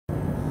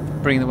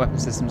bringing the weapon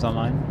systems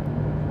online.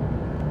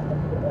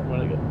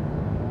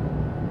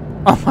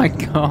 Oh my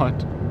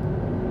god.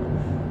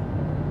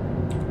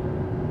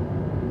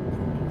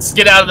 Let's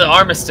get out of the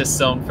armistice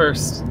zone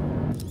first.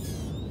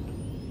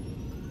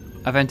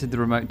 I've entered the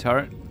remote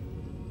turret.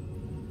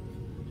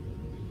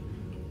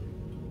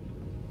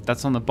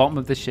 That's on the bottom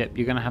of the ship.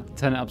 You're gonna have to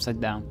turn it upside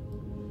down.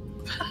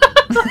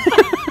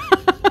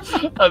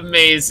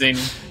 Amazing.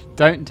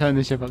 Don't turn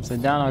the ship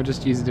upside down. I'll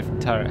just use a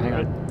different turret. Hang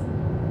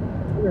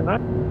on. You're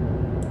not.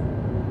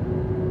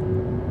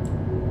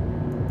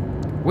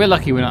 We're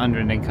lucky we're not under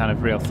any kind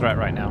of real threat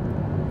right now.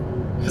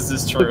 This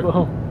is true.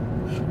 Whoa.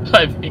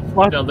 I mean,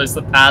 you know, there's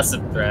the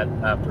passive threat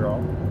after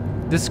all.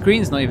 The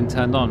screen's not even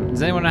turned on.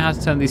 Does anyone know how to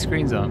turn these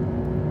screens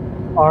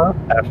on? R.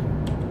 F.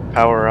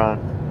 Power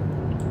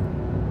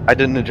on. I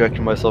didn't eject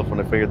myself when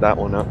I figured that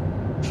one out.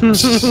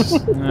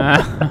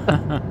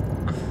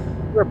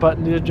 A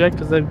button to eject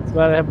because I'm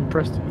glad I haven't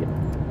pressed it yet.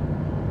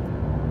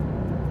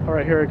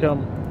 Alright, here I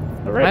come.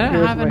 Alright, I don't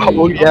here's have my- any-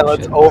 Oh yeah,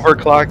 let's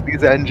overclock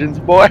these engines,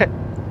 boy.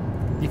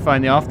 You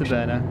find the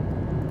afterburner.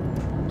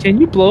 Can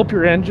you blow up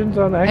your engines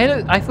on that? Hey,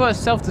 look, I thought a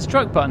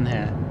self-destruct button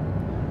here.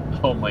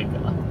 Oh my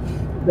god.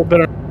 That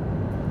better.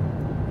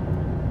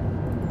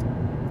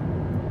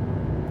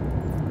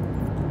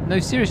 No,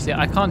 seriously,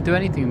 I can't do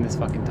anything in this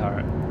fucking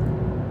turret.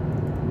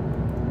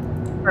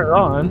 Turn it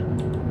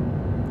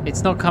on.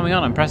 It's not coming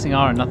on. I'm pressing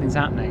R and nothing's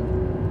happening.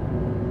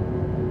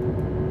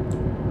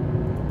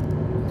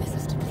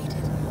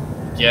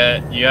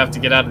 Yeah, you have to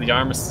get out of the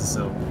armistice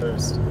zone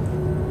first.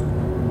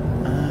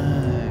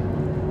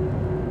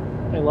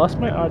 I lost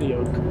my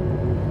audio.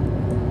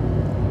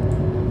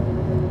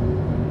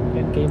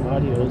 And game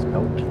audio is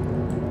out.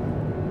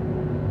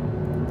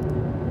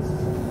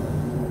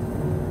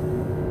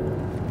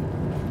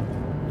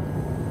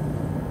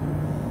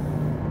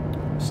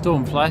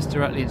 Storm flies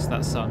directly into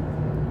that sun.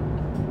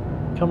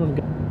 Come and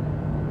go.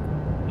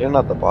 You're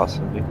not the boss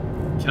of me.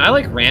 Can I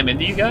like ram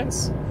into you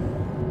guys?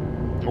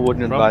 I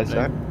wouldn't advise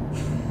Probably.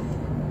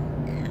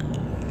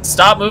 that.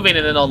 Stop moving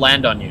and then I'll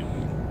land on you.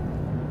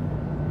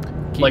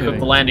 Keep Like moving. with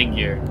the landing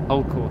gear.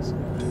 Hold course.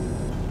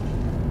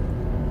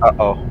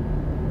 Uh-oh.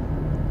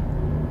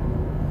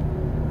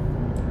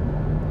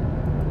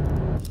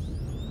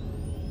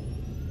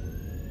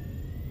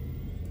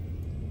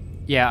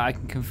 Yeah, I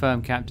can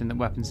confirm, Captain, that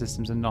weapon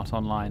systems are not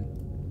online.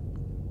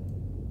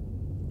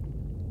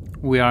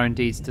 We are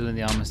indeed still in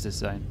the armistice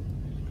zone.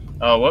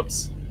 Oh,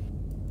 whoops.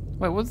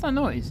 Wait, what's that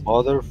noise?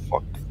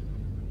 Motherfucker.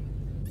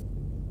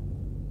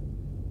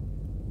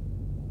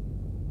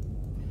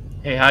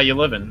 Hey, how you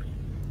living?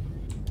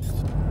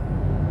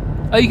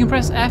 Oh, you can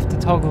press F to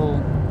toggle.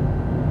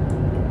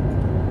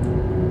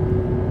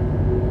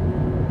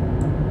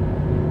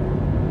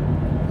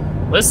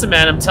 Listen,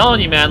 man, I'm telling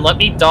you, man, let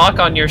me dock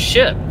on your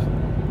ship.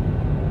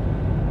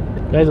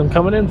 Guys, I'm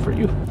coming in for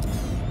you.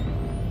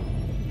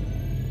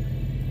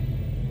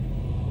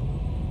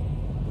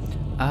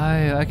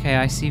 Oh, okay,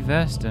 I see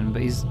Verston,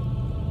 but he's...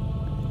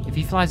 If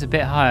he flies a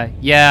bit higher...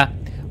 Yeah,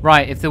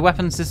 right, if the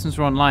weapon systems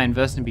were online,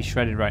 Verston would be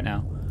shredded right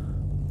now.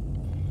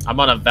 I'm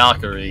on a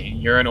Valkyrie.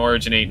 You're an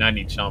Origin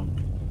 890 chum.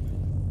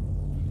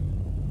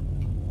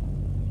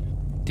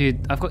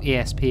 Dude, I've got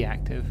ESP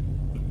active.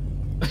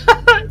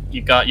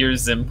 You got your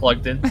Zim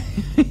plugged in?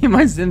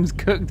 My Zim's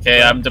cooked. Okay,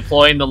 bro. I'm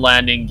deploying the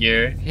landing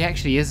gear. He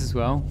actually is as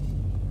well.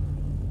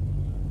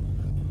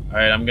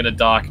 Alright, I'm gonna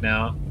dock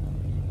now.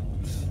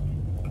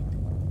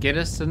 Get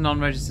us to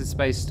non-registered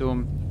space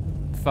storm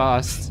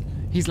fast.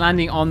 He's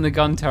landing on the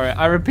gun turret.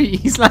 I repeat,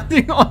 he's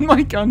landing on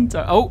my gun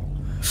turret. Oh!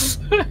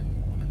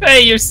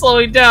 Hey, you're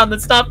slowing down.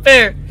 That's not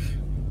fair.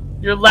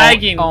 You're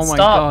lagging. Oh my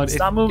Stop. god.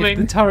 Stop If moving.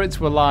 the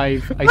turrets were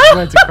live, I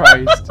swear to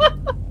Christ.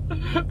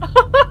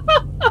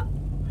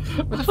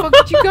 Where the fuck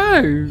did you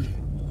go?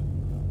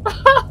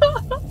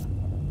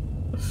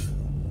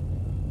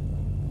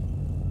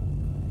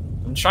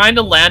 I'm trying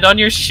to land on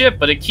your ship,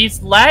 but it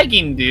keeps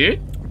lagging, dude.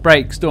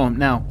 Break, Storm,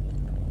 now.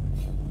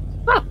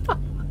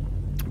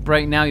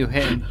 Break now, you're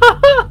hitting.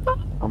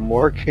 I'm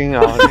working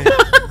on it.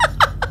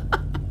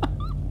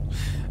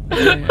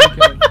 Okay,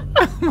 okay.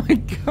 Oh my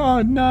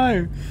god,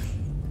 no.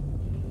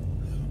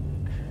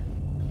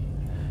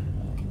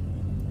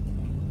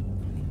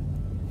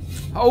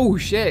 Oh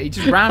shit, he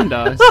just rammed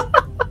us.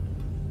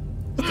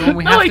 Storm,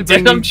 we No, have I to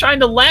bring did. I'm these, trying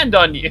to land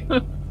on you.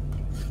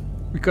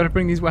 we've got to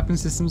bring these weapon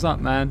systems up,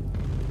 man.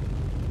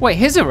 Wait,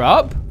 his are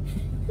up?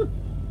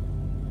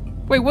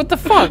 Wait, what the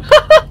fuck?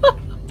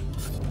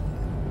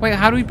 Wait,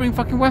 how do we bring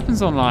fucking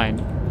weapons online?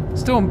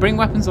 Storm, bring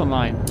weapons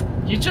online.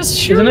 You just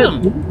shoot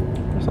Isn't him. it?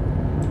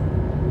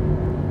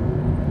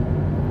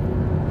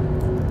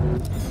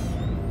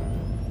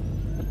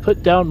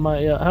 Put down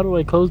my. How do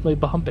I close my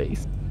bomb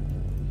base?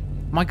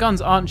 My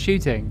guns aren't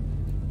shooting.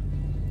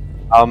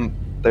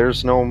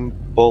 There's no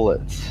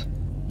bullets.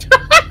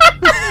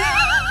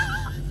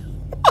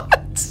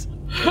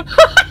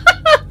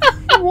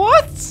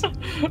 What?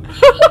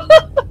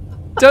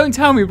 Don't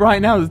tell me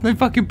right now there's no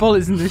fucking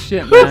bullets in this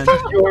ship, man. This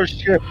is your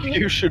ship.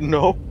 You should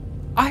know.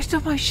 I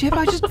stole my ship,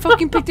 I just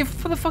fucking picked it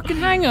for the fucking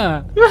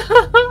hangar.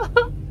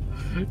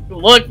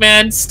 Look,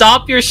 man,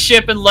 stop your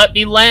ship and let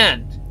me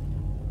land.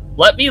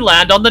 Let me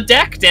land on the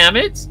deck, damn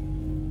it.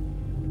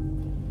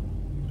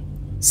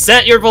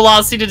 Set your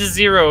velocity to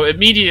 0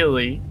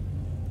 immediately.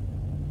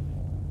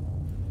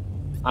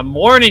 I'm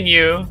warning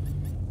you.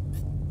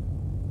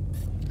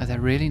 Are there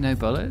really no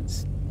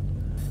bullets?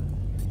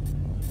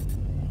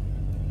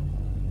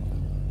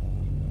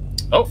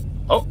 Oh,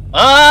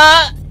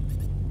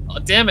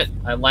 damn it.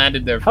 I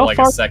landed there for How like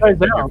far a second is with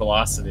that your down?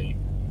 velocity.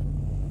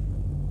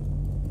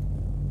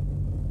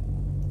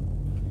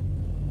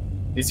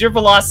 Is your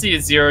velocity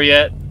at 0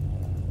 yet?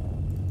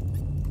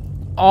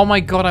 Oh my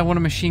god, I want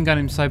to machine gun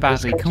him so It's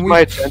badly. come Can to we? my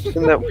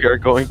attention that we are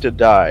going to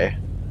die.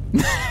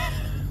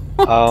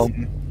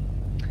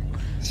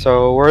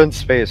 So we're in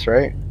space,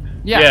 right?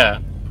 Yeah.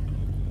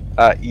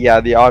 Yeah,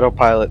 the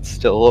autopilot's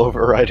still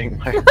overriding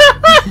my.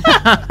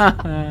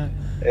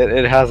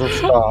 It hasn't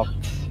stopped.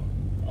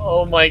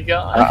 Oh my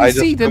god. I can I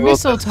see just the Googled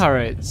missile this.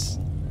 turrets.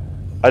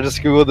 I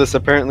just googled this.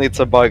 Apparently, it's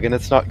a bug, and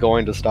it's not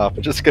going to stop.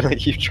 It's just gonna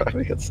keep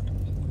driving us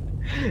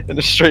in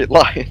a straight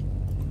line.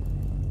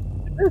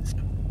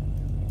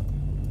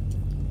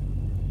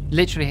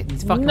 Literally,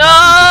 these fucking No!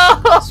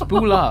 weapons just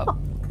spool up.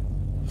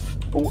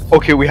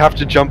 Okay, we have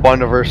to jump on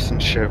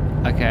Verson's ship.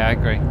 Okay, I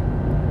agree.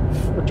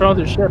 What's wrong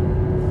with your ship?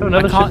 Oh, I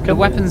another ship can't. The coming.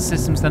 weapons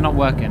systems, they're not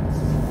working.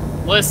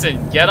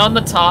 Listen, get on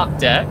the top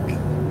deck.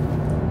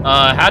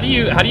 How do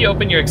you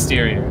open your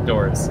exterior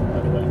doors, by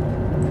the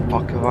way?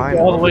 Fuck if I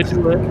All the know. way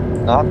to it.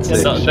 Not safe.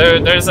 So,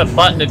 there's a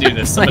button to do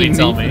this. Somebody Blame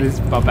tell me for me. this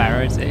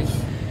barbarity.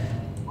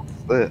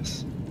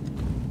 This.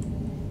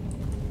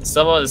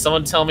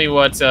 Someone tell me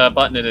what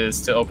button it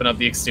is to open up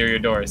the exterior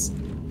doors.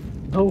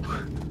 Oh,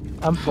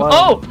 I'm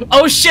flying.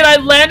 Oh shit! I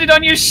landed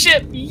on your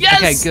ship. Yes.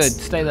 Okay, good.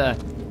 Stay there.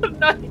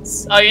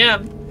 Nice. I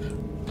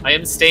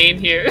am staying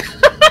here.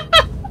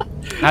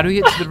 How do we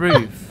get to the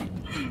roof?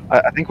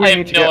 I think we I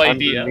need have to no get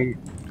idea.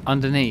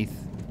 Underneath.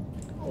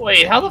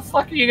 Wait, how the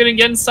fuck are you gonna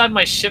get inside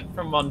my ship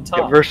from on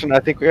top? Version. I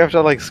think we have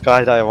to like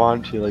skydive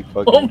onto like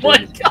fucking. Oh my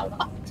James.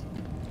 god!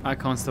 I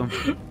can't still.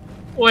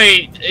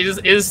 Wait,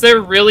 is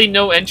there really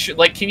no entry?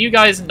 Like, can you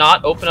guys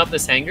not open up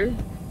this hangar?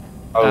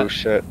 Oh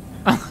shit.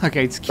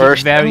 Okay, just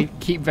First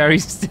keep very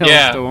still,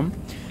 Yeah. Storm.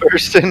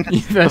 Version.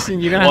 Version,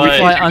 you're gonna have What? to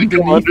fly You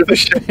can underneath come under the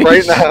ship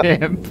right now.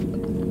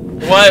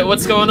 spaceship.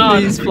 What's going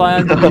on? Please fly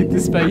underneath the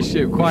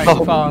spaceship quite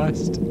Oh.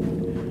 fast.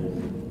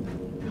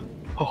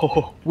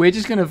 Oh. We're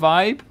just gonna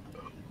vibe.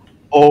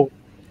 Oh.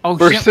 Oh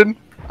shit. Version.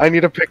 I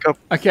need a pickup.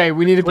 Okay,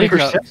 we need a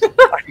pickup. Version.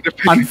 I need a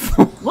I'm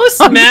pickup.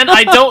 Listen, man,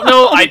 I don't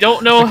know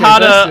Okay, how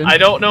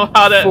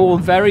listen. to. fall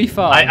very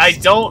fast. I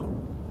don't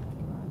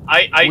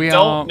We don't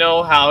are-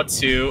 know how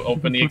to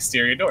open the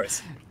exterior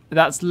doors.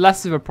 That's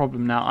less of a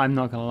problem now. I'm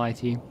not gonna lie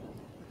to you.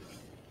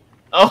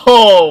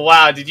 Oh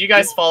wow! Did you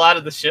guys fall out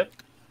of the ship?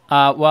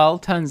 Well,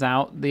 turns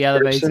out the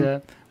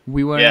elevator.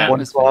 We were Yeah. in 1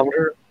 atmosphere.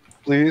 kilometer.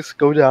 Please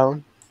go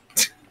down.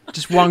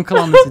 Just 1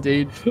 kilometer,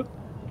 dude.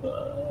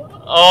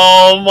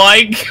 Oh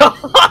my god!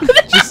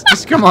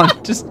 Just come on.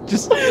 Just.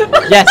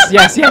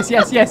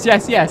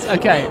 Yes.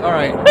 Okay, all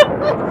right.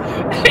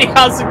 Hey,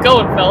 how's it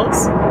going,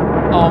 fellas?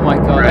 Oh my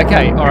god.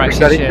 Okay, all right. Good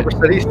Steady. shit.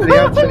 Steady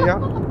out. Steady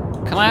out.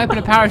 Can I open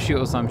a parachute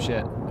or some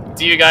shit?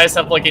 Do you guys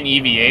have like an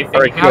EVA thing?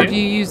 Alright, you How can do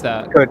you use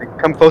that? Good.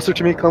 Come closer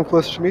to me. Come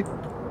closer to me.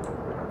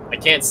 I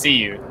can't see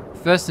you.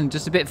 Thurston,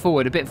 just a bit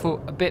forward, a bit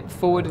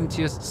forward into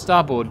your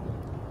starboard.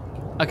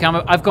 Okay,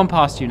 I've gone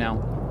past you now.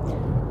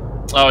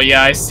 Oh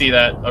yeah, I see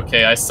that.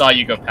 Okay, I saw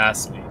you go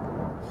past me.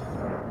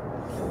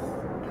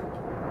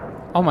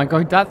 Oh my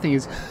god, that thing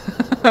is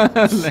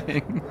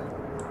hurling.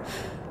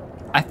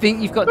 I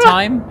think you've got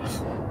time.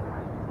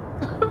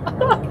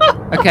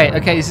 Okay,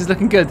 this is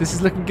looking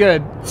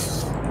good.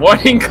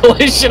 Warning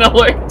collision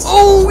alert!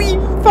 Oh, you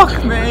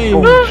fuck me!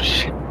 Oh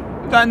shit.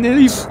 That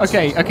nearly.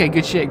 Okay,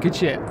 good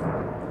shit.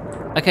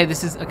 Okay,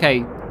 this is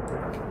okay.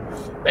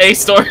 Hey,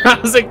 Storm,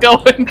 how's it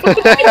going?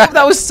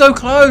 That was so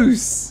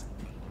close.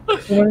 Oh,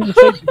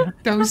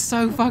 That was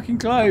so fucking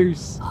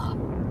close.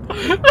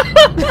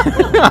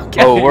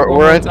 Okay, Oh, one we're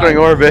more entering time.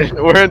 orbit.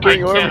 We're I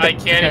entering orbit.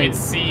 can't Okay. even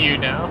see you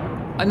now.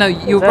 No,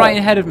 you're right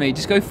ahead of me.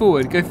 Just go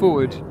forward.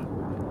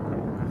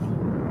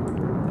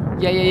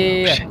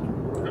 Yeah.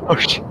 Oh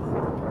shit.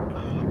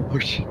 Oh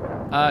shit.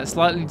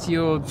 Slightly to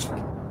your.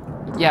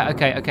 Yeah.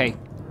 Okay.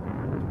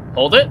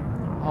 Hold it.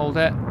 Hold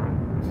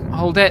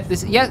it.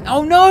 This. Yeah.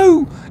 Oh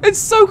no! It's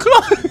so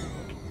close.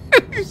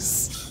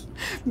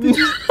 Did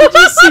you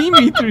see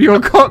me through your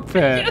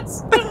cockpit?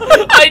 Yes,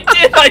 I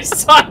did. I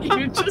saw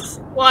you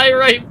just fly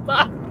right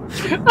by.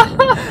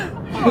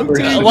 Oh, dude, it's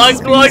been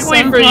Luckily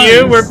so for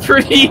you, close. we're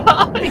pretty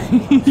high.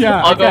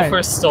 Yeah. I'll go okay.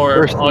 for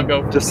Storm. First, I'll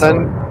go for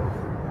descend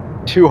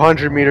Storm.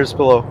 200 meters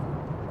below.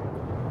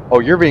 Oh,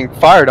 you're being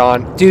fired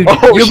on. Dude,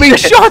 Oh, you're being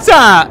shit. shot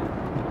at.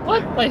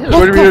 What? By who?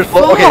 200 the meters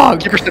below. Okay, fuck?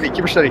 keep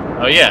her steady.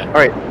 Oh yeah. All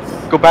right,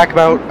 go back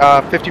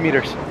about 50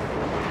 meters.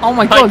 Oh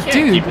my I god, can't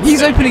dude, keep it he's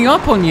steady. opening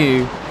up on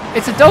you.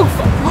 It's a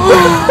dogfight.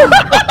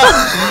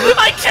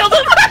 I killed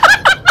him.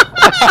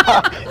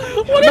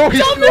 What No, a he's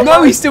dumb. still-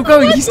 No, he's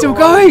still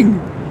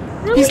going.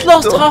 He's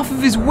lost half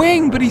of his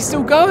wing, but he's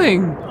still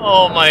going.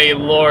 Oh my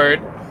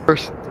lord.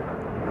 First,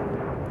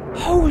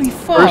 Holy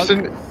fuck!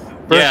 person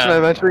Yeah.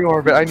 I'm entering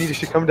orbit. I need you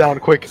to come down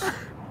quick.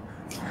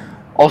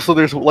 Also,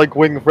 there's like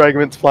wing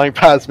fragments flying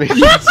past me.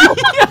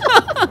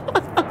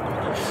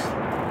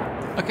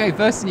 Okay,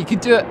 Thurston, you can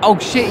do it. Oh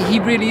shit, he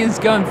really is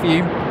going for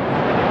you.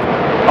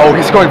 Oh,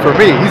 he's going for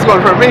me. He's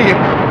going for me.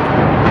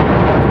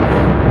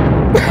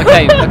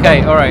 Okay,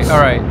 okay, alright,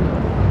 alright.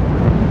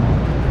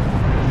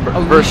 Oh,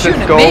 you're Person,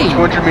 shooting at go me.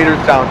 200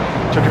 meters down.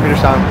 200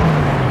 meters down.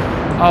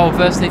 Oh,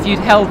 Thurston, if you'd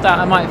held that,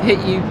 I might have hit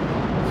you.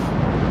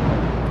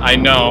 I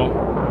know.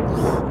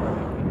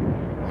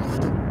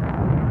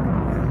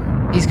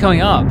 He's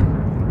coming up.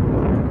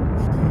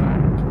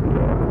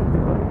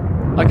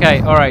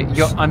 Okay, alright,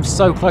 I'm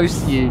so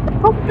close to you.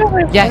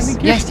 Yes,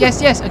 yes,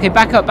 yes, yes. Okay,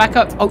 back up, back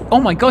up. Oh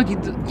my god,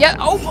 yeah,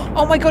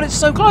 oh my god, it's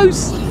so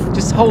close.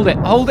 Just hold it,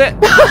 hold it.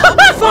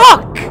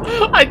 Fuck!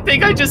 I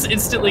think I just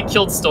instantly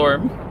killed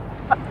Storm.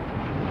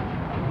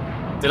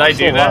 Did I do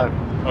still that?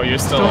 alive. Oh, you're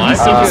still Storm, alive? he's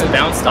So still just good.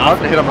 bounced I'm off.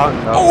 about to hit a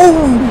mountain now.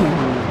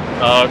 Oh!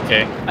 Oh,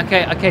 okay.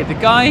 Okay, okay, the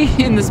guy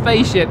in the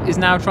spaceship is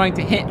now trying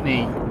to hit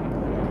me.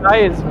 That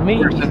is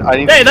me. Person, I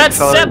need Hey, you to that's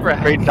accelerate Zebra.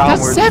 straight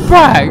That's downwards.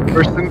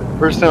 Zebrag!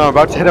 Person, I'm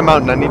about to hit a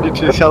mountain. I need you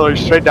to accelerate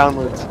straight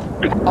downwards.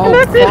 Oh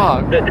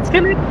fuck. It's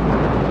connected.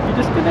 You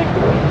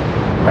disconnected.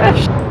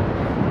 Crash.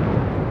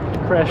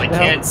 Crash I now.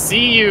 can't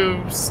see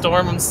you,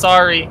 Storm. I'm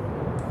sorry.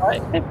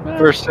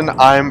 Person,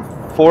 I'm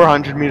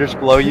 400 meters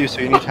below you,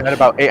 so you need to head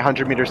about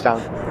 800 meters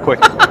down. Quick.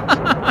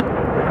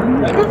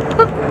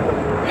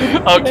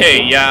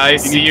 Okay, yeah, I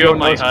see need to you go in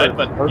my nose HUD,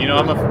 first. but you know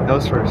I'm a.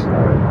 Nose first.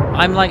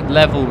 I'm like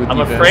level with I'm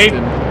you, afraid-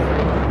 Thurston.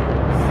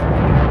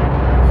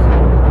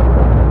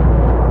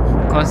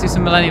 Come on, let's do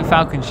some Millennium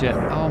Falcon shit.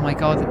 Oh my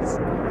god, it's...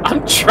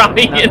 I'm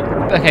trying.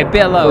 No. Okay,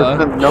 bit lower.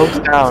 Person, nose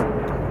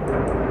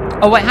down.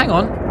 Oh wait, hang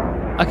on.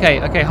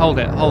 Okay, okay, hold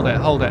it, hold it,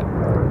 hold it.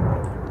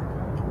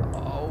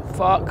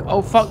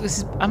 Oh fuck, this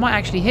is... I might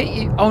actually hit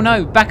you. Oh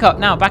no, back up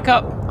now, back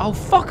up. Oh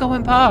fuck, I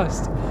went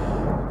past.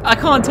 I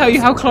can't tell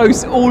you how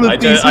close all of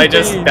these I have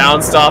just been.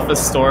 bounced off a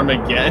Storm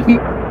again.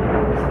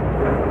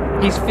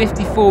 He's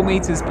 54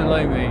 meters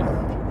below me.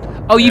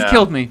 Oh, you've Yeah.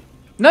 killed me.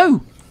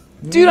 No!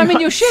 Dude, I'm in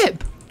your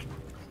ship!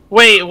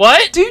 Wait,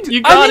 what? Dude, you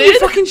I'm got in it? your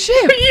fucking ship!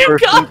 You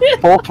Person, got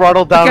it! full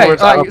throttle Okay,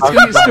 downwards. alright, let's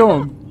go get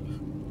Storm.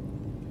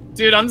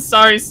 Dude, I'm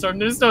sorry, Storm.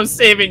 There's no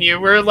saving you.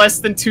 We're less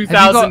than Have you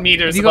 2,000 got-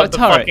 meters have you got above a the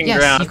turret? fucking Yes,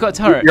 ground. you've got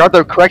a turret. You're at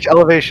the correct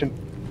elevation.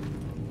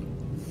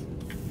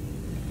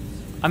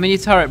 I'm in your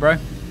turret, bro.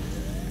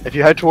 If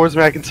you head towards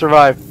me, I can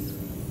survive.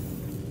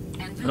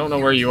 I don't know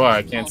where you are.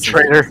 I can't see.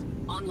 Traitor.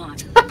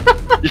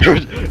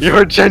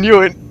 You're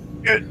genuine.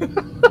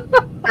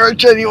 You're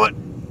genuine.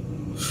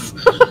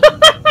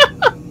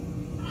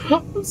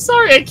 I'm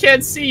sorry, I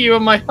can't see you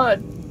in my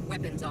HUD.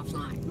 Weapons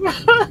offline.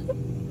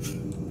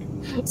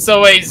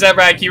 So wait,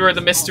 Zebrak, you were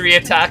the mystery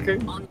attacker?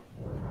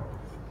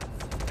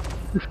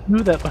 Knew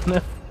that by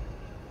now.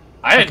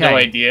 I had no Okay,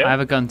 idea. I have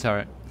a gun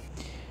turret.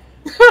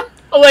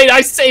 Oh wait,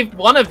 I saved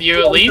one of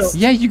you at least.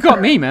 Yeah, you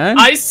got me, man.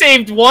 I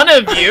saved one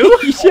of you.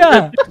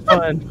 Yeah.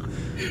 Fine.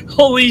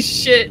 Holy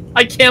shit!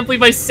 I can't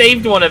believe I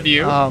saved one of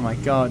you. Oh my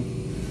god.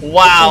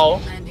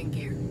 Wow. Landing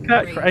gear.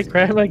 I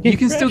crashed. My game You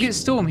can still crashed. get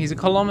Storm. He's a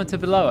kilometer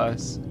below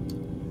us.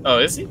 Oh,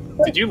 is he?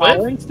 Did you live?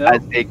 Falling still?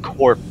 As a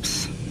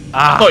corpse.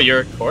 Oh,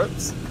 you're a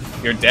corpse.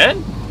 You're dead?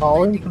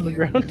 Falling from the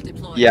ground.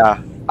 Deployed.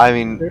 Yeah, I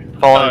mean, Oh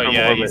falling from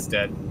yeah, orbit. he's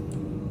dead.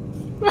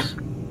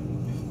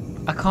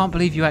 I can't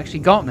believe you actually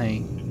got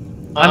me.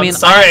 I'm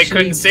sorry I actually-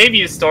 couldn't save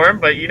you, Storm,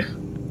 but you.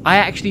 I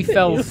actually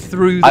fell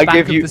through the I back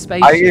gave of you, the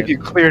spaceship. I gave you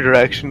clear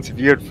directions. If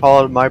you had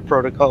followed my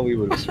protocol, we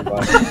would have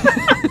survived.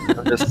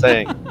 I'm just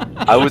saying.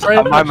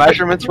 My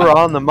measurements were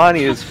on the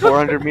money. Is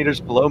 400 meters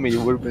below me.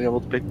 You would have been able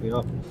to pick me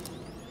up.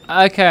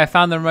 Okay, I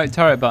found the remote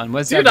turret button.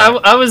 Where's Dude,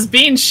 that? I was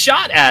being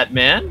shot at,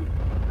 man.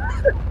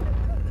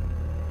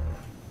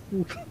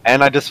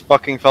 And I just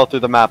fucking fell through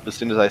the map as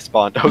soon as I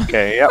spawned.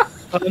 Okay, yep.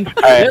 Alright,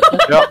 Alright,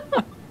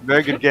 yep.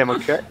 Very good game,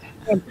 okay?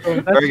 That's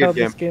Very good how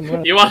this game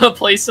went. You want to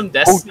play some Oh,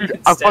 Destiny dude,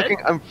 I'm instead?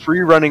 I'm free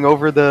running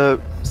over the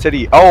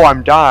city. Oh,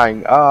 I'm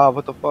dying.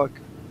 What the fuck?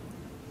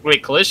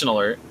 Wait, collision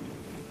alert.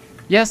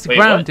 Yes, the Wait,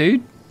 ground, what?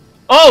 dude.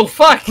 Oh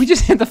fuck! We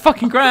just hit the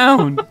fucking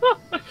ground.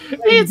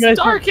 Hey, it's guys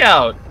dark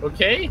out.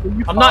 Okay,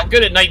 I'm not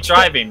good at night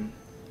driving.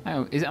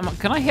 Oh,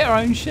 can I hit our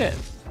own ship?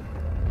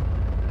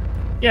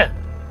 Yeah,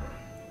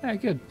 Yeah,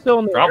 good. Still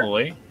in the air.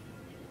 probably.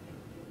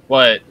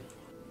 What?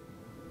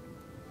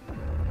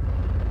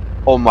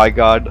 Oh my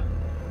god.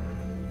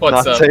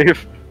 What's Not up?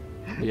 safe.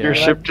 Yeah. Your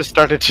ship just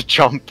started to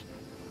jump.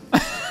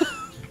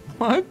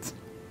 What?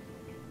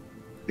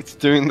 It's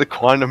doing the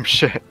quantum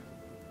shit.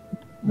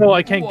 No,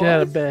 I can't get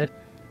out of bed.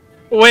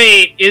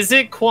 Wait, is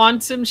it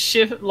quantum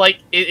shift? Like,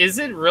 is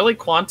it really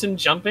quantum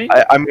jumping?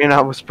 I mean,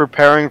 I was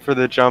preparing for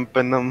the jump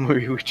and then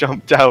we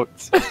jumped out.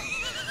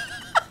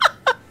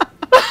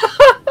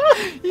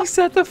 You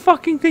set the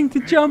fucking thing to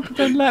jump and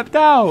then leapt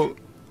out.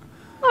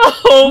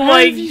 Oh Where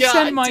my have you god!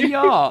 sent my dude.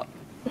 yacht?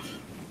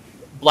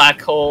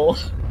 Black hole,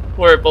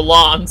 where it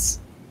belongs.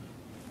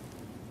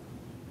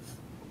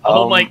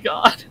 Oh my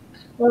god!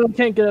 Oh, I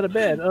can't get out of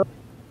bed. Oh,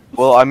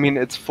 Well, I mean,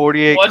 it's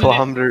 48 What did it-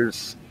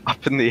 kilometers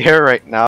up in the air right now.